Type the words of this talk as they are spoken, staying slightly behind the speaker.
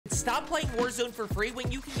Stop playing Warzone for free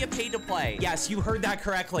when you can get paid to play. Yes, you heard that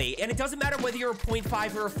correctly. And it doesn't matter whether you're a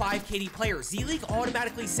 0.5 or a 5 KD player. Z-League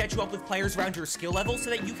automatically sets you up with players around your skill level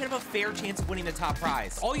so that you can have a fair chance of winning the top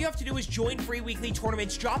prize. All you have to do is join free weekly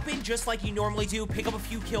tournaments, drop in just like you normally do, pick up a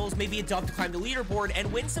few kills, maybe a dub to climb the leaderboard,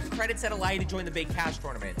 and win some credits that allow you to join the big cash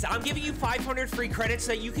tournaments. I'm giving you 500 free credits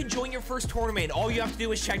so that you can join your first tournament. All you have to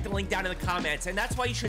do is check the link down in the comments, and that's why you should